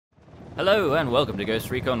Hello and welcome to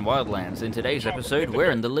Recon Wildlands. In today's episode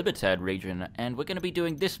we're in the Libertad region and we're going to be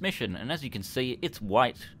doing this mission, and as you can see it's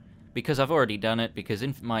white because I've already done it because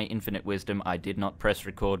in my infinite wisdom I did not press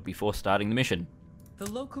record before starting the mission.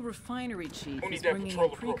 The local Refinery Chief is bringing in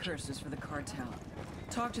precursors for the cartel.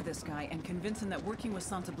 Talk to this guy and convince him that working with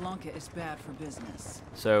Santa Blanca is bad for business.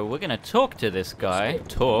 So we're going to talk to this guy,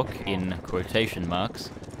 talk in quotation marks,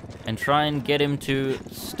 and try and get him to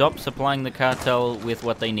stop supplying the cartel with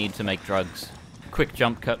what they need to make drugs. Quick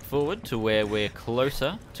jump cut forward to where we're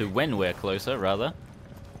closer, to when we're closer, rather.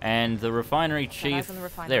 And the Refinery Chief,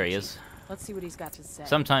 there he is. Let's see what he's got to say.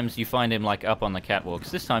 Sometimes you find him like up on the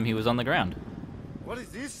catwalks. This time he was on the ground. What is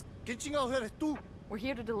this? ¿Qué chingados eres tú? We're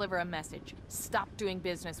here to deliver a message. Stop doing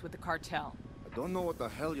business with the cartel. I don't know what the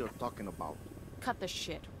hell you're talking about. Cut the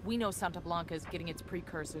shit. We know Santa Blanca is getting its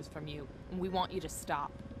precursors from you, and we want you to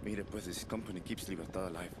stop. Mire, pues this company keeps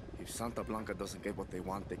Libertad alive. If Santa Blanca doesn't get what they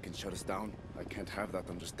want, they can shut us down. I can't have that,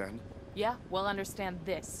 understand? Yeah, well, understand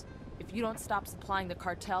this. If you don't stop supplying the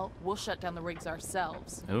cartel, we'll shut down the rigs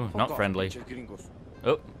ourselves. Ooh, not friendly.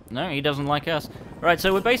 Oh, no, he doesn't like us. Right,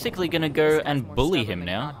 so we're basically going to go and bully him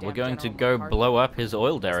now. We're going to go blow up his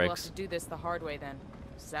oil derricks. We'll have to do this the hard way then.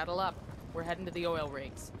 Saddle up. We're heading to the oil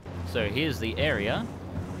rigs. So here's the area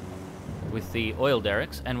with the oil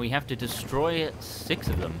derricks, and we have to destroy 6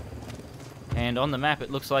 of them. And on the map it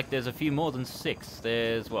looks like there's a few more than 6.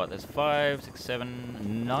 There's what? There's 5, 6,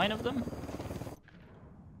 7, 9 of them?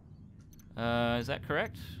 Is that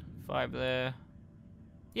correct? 5 there.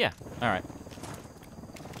 Yeah, alright.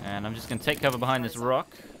 And I'm just going to take cover behind this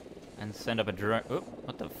rock and send up a drone. Oh,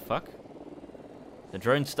 what the fuck? The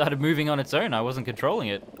drone started moving on its own. I wasn't controlling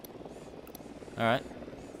it. Alright.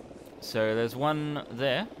 So there's one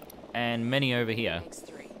there and many over here.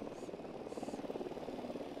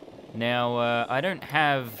 Now, I don't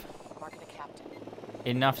have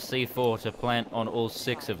enough C4 to plant on all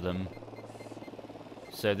 6 of them.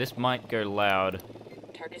 So this might go loud.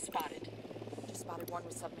 Target spotted. Just spotted one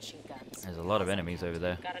with submachine guns. There's a lot of enemies over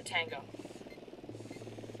there. Got a tango.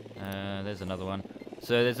 There's another one.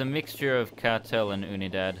 So there's a mixture of cartel and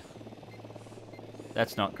Unidad.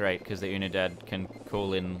 That's not great because the Unidad can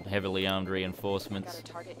call in heavily armed reinforcements.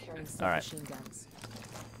 Alright.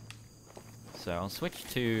 So I'll switch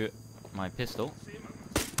to my pistol.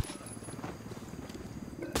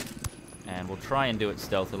 And we'll try and do it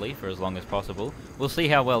stealthily for as long as possible. We'll see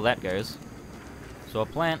how well that goes. So I'll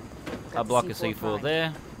plant a block of C4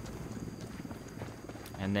 there.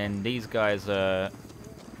 And then these guys are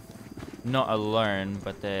not alone,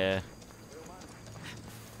 but they're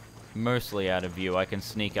mostly out of view. I can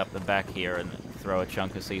sneak up the back here and throw a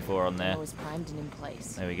chunk of C4 on there.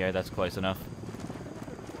 There we go, that's close enough.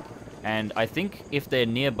 And I think if they're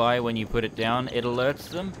nearby when you put it down, it alerts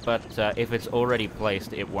them, but if it's already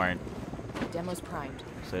placed, it won't. Demo's primed.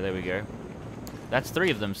 So there we go. That's 3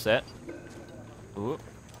 of them set. Ooh.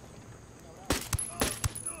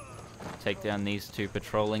 Take down these 2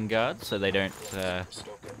 patrolling guards so they don't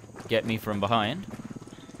get me from behind.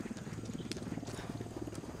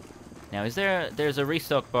 Now, there's a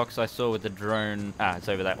restock box I saw with the drone. Ah, it's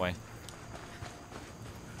over that way.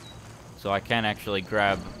 So I can actually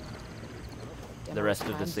grab the rest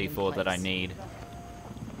of the C4 that I need.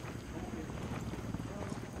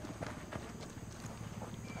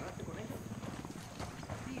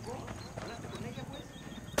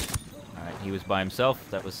 Alright, he was by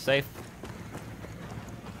himself. That was safe.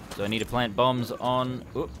 So I need to plant bombs on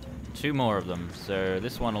 2 more of them. So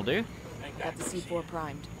this one will do. Got the C4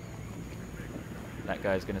 primed. That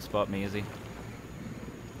guy's gonna spot me, is he?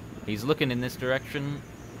 He's looking in this direction.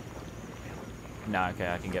 No,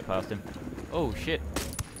 okay, I can get past him. Oh, shit.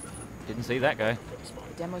 Didn't see that guy.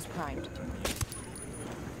 The demo's primed.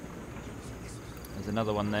 There's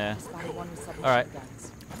another one there. Alright,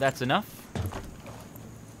 that's enough.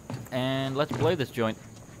 And let's blow this joint.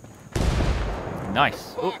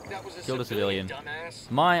 Nice. Oh, killed a civilian.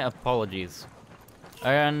 My apologies.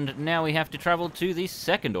 And now we have to travel to the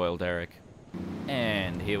second oil derrick.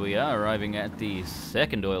 And here we are, arriving at the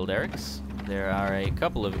second oil derricks. There are a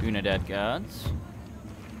couple of Unidad guards.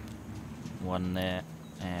 One there,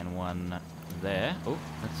 and one there. Oh,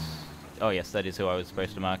 oh yes, that is who I was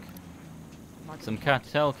supposed to mark. Some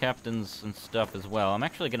cartel captains and stuff as well. I'm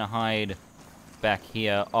actually going to hide back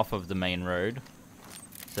here off of the main road,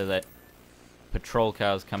 so that patrol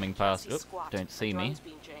cars coming past don't see me.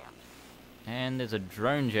 And there's a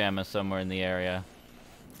drone jammer somewhere in the area.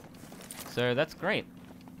 So that's great.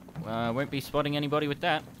 Won't be spotting anybody with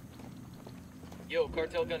that. Yo,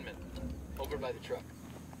 cartel gunman. Over by the truck.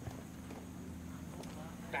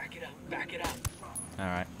 Back it up, back it up.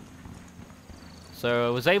 Alright. So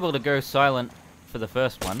I was able to go silent for the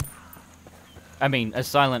first one. I mean, as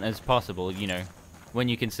silent as possible, you know, when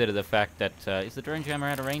you consider the fact that... is the drone jammer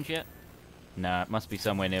out of range yet? Nah, it must be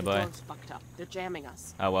somewhere nearby. The drone's fucked up. They're jamming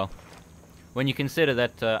us. Oh well. When you consider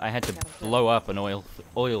that I had to blow up an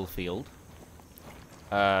oil field,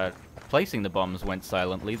 placing the bombs went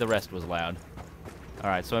silently, the rest was loud.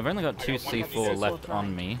 Alright, so I've only got 2 C4 left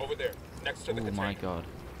on me. Over there, next to the Oh my god.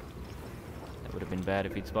 That would have been bad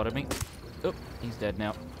if he'd spotted me. Oh, he's dead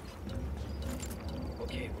now.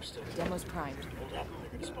 Okay, we're still Demo's primed. hold up.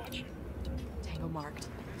 They're gonna spot you. Tango marked.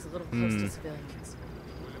 He's a little close to civilians.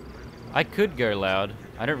 I could go loud.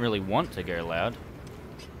 I don't really want to go loud.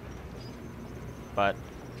 But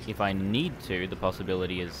if I need to, the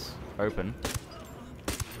possibility is open.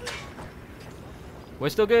 We're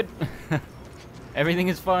still good. Everything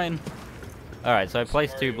is fine. Alright, so I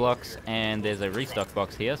placed 2 blocks, and there's a restock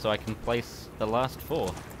box here, so I can place the last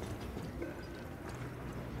 4.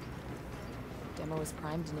 Demo is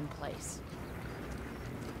primed and in place.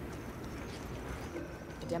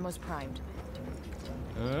 The demo's primed.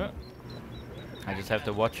 I just have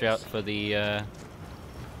to watch out for the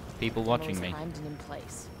people watching me. Primed and in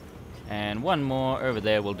place. And one more over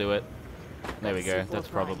there will do it. There we go. That's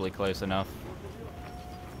probably close enough.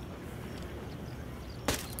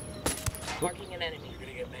 Marking an enemy. You're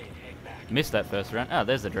gonna get made. Hang back. Missed that first round. Ah,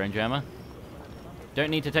 there's the drone jammer. Don't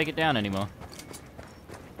need to take it down anymore.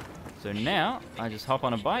 So now, I just hop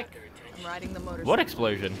on a bike. I'm riding the motorcycle. What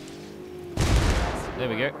explosion? There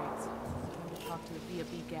we go. Talk to the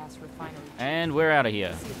B gas refinery. And we're out of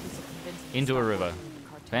here. See if we can convince them to Into a stop river. working with the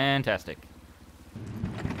cartel. Fantastic.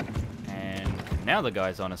 And now the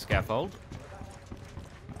guy's on a scaffold.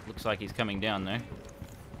 Looks like he's coming down though.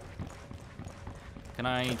 Can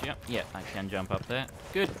I jump? Yeah, I can jump up there.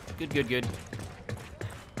 Good, good, good, good.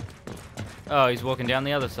 Oh, he's walking down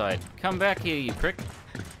the other side. Come back here, you prick.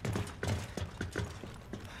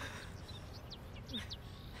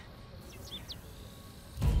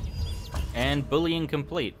 And bullying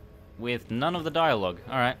complete, with none of the dialogue.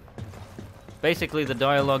 Alright. Basically, the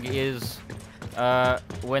dialogue is,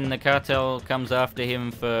 when the cartel comes after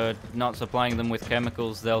him for not supplying them with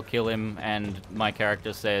chemicals, they'll kill him, and my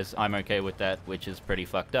character says, I'm okay with that, which is pretty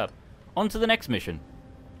fucked up. On to the next mission.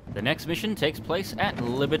 The next mission takes place at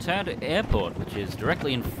Libertad Airport, which is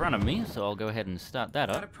directly in front of me, so I'll go ahead and start that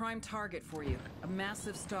Got a up. prime target for you. A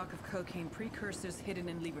massive stock of cocaine precursors hidden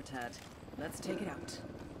in Libertad. Let's take it out.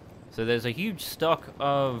 So there's a huge stock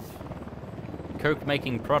of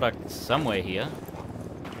coke-making products somewhere here.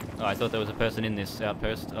 Oh, I thought there was a person in this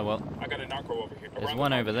outpost. Oh well. I got a narco over here. There's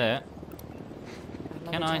one over there.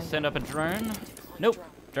 Can I send up a drone? Nope.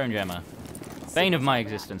 Drone jammer. Bane of my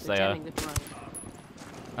existence, they are.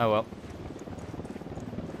 Oh well.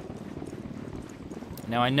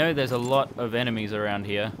 Now I know there's a lot of enemies around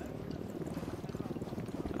here.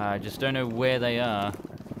 I just don't know where they are.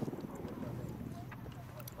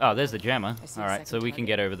 Oh, there's the jammer. Alright, so we can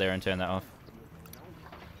get over there and turn that off.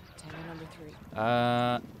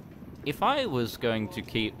 If I was going to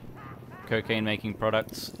keep cocaine-making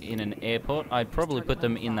products in an airport, I'd probably put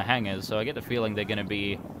them in the hangars, so I get the feeling they're going to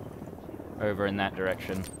be over in that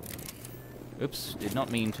direction. Oops, did not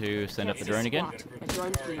mean to send up the drone again.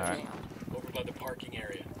 Alright. Over by the parking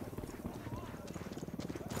area.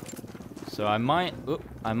 So I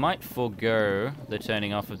might forego the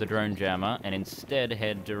turning off of the drone jammer and instead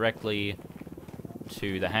head directly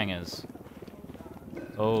to the hangars.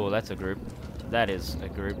 Oh, that's a group. That is a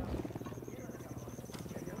group.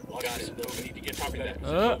 Got it. We need to get copy that.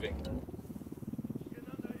 Moving.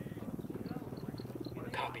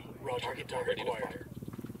 Copy. Target required.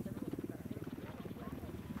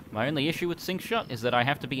 My only issue with sync shot is that I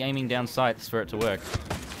have to be aiming down sights for it to work.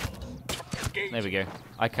 There we go.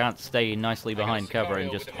 I can't stay nicely behind cover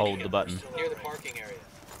and just hold the button. Near the parking area.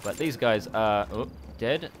 But these guys are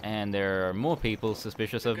dead, and there are more people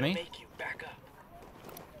suspicious of me. Make you back up.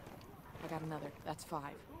 I got another. That's 5.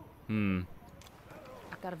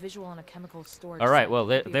 I've got a visual on a chemical storage. All right. site. Well,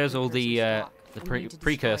 Could be a there's all precursor the stock. We need to destroy it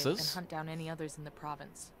precursors. and hunt down any others in the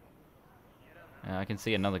province. I can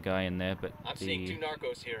see another guy in there, but I'm seeing 2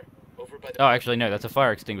 narcos here. Over by the oh, actually, no, that's a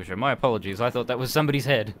fire extinguisher. My apologies. I thought that was somebody's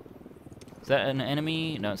head. Is that an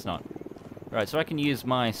enemy? No, it's not. Right, so I can use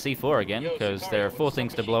my C4 again, because there are 4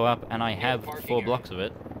 things to blow up, and I have 4 blocks of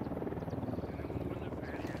it.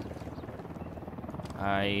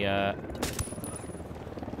 Are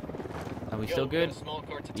we still good?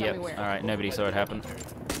 Yep. Alright, nobody saw it happen.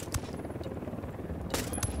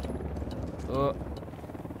 Oh.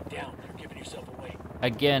 Down. You're giving yourself away.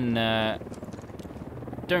 Again,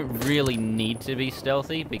 don't really need to be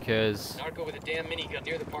stealthy because Narco with a damn minigun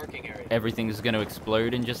near the parking area. everything's going to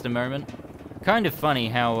explode in just a moment. Kind of funny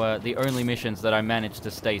how the only missions that I managed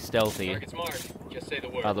to stay stealthy Target's marked. Just say the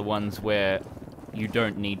word. are the ones where you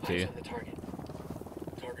don't need to. Eyes on the target.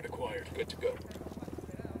 Target acquired. Good to go.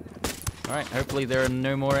 Alright, hopefully there are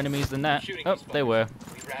no more enemies than that. Shooting Oh, these there fuckers. were.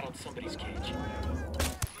 We rattled somebody's cage.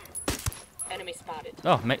 Enemy spotted.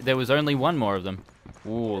 Oh, there was only one more of them.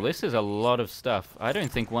 Ooh, this is a lot of stuff. I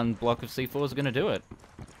don't think one block of C4 is going to do it.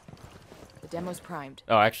 The demo's primed.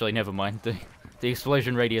 Oh, actually, never mind. The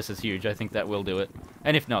explosion radius is huge. I think that will do it.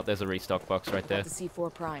 And if not, there's a restock box right there. Got the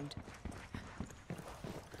C4 primed.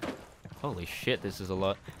 Holy shit, this is a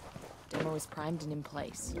lot. Demo is primed and in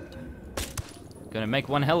place. Gonna make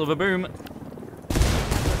one hell of a boom.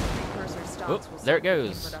 Precursor Oh, stocks will there it soon begin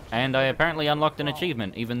goes. production. And I apparently unlocked an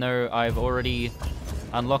achievement, even though I've already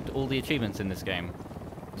unlocked all the achievements in this game.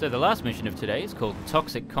 So the last mission of today is called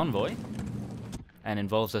Toxic Convoy, and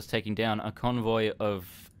involves us taking down a convoy of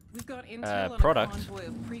We've got intel on product. a convoy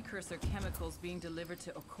of precursor chemicals being delivered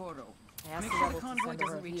to Okoro. I asked Make the sure the rebels to convoy send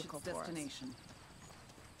over a doesn't reach its vehicle for us. destination.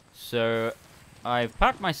 So I've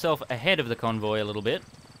parked myself ahead of the convoy a little bit,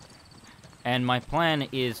 and my plan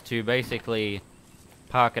is to basically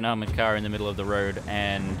park an armored car in the middle of the road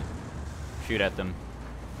and shoot at them.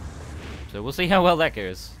 So we'll see how well that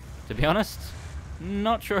goes. To be honest,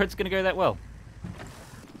 not sure it's going to go that well.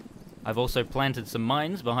 I've also planted some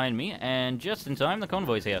mines behind me, and just in time, the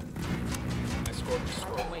convoy's here. I scored the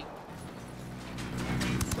score. Wait.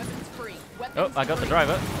 Weapons free. Weapons Oh, I got the free.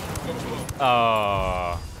 driver. Go slow.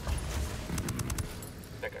 Oh,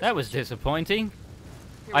 That guy's that was disappointing.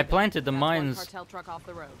 Here I we go. planted the That's one mines cartel truck off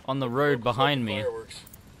the road. on the road behind me, Fireworks.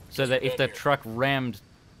 so that if the truck rammed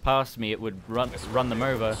past me, it would run them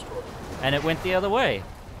over, and it went the other way.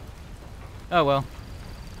 Oh well.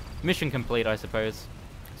 Mission complete, I suppose.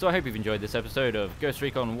 So I hope you've enjoyed this episode of Ghost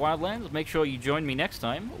Recon Wildlands. Make sure you join me next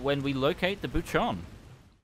time when we locate the Buchon.